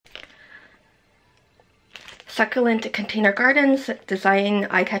Succulent container gardens, design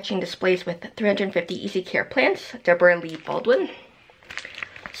eye-catching displays with 350 easy care plants, Deborah Lee Baldwin.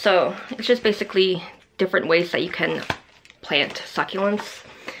 So it's just basically different ways that you can plant succulents.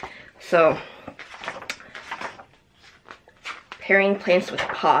 So pairing plants with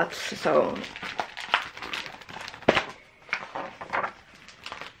pots. So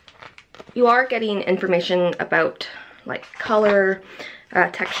you are getting information about like color,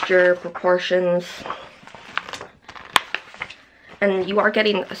 texture, proportions, and you are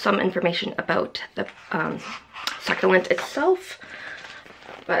getting some information about the succulent itself,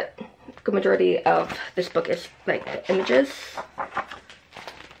 but the majority of this book is like the images.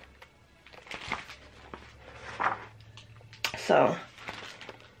 So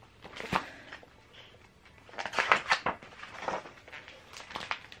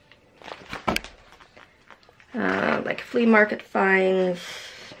like flea market finds,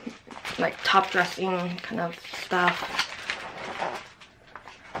 like top dressing kind of stuff.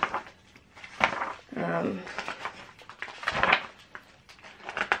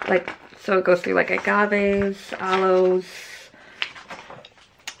 So it goes through like agaves, aloes,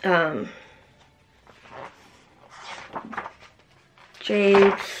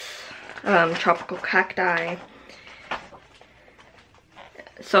 jades, tropical cacti.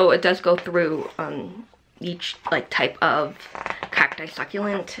 So it does go through each like type of cacti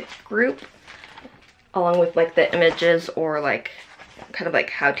succulent group, along with like the images or like kind of like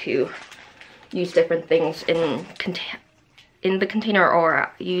how to use different things in the container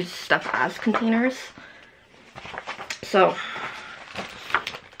or use stuff as containers. So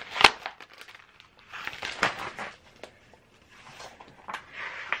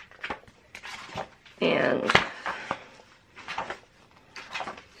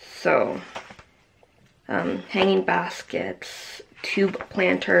hanging baskets, tube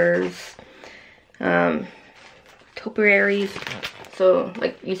planters, topiaries, so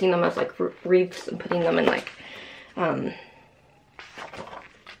like using them as like wreaths and putting them in like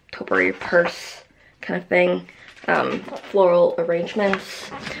topiary purse kind of thing, floral arrangements.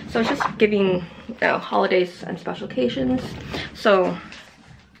 So it's just giving holidays and special occasions, so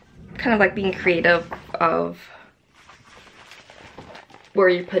kind of like being creative of where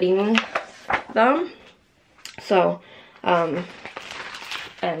you're putting them. So and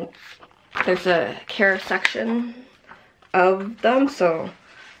there's a care section of them, so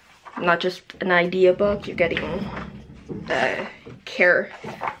not just an idea book, you're getting the care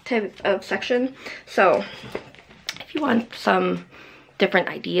type of section. So if you want some different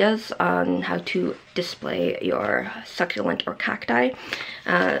ideas on how to display your succulent or cacti,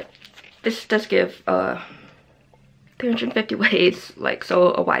 this does give 350 ways, like,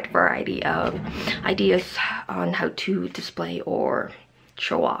 so a wide variety of ideas on how to display or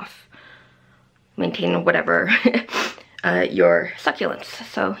show off, maintain whatever your succulents.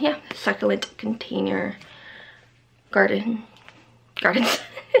 So yeah, succulent container gardens.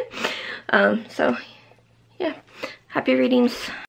 So yeah, happy readings.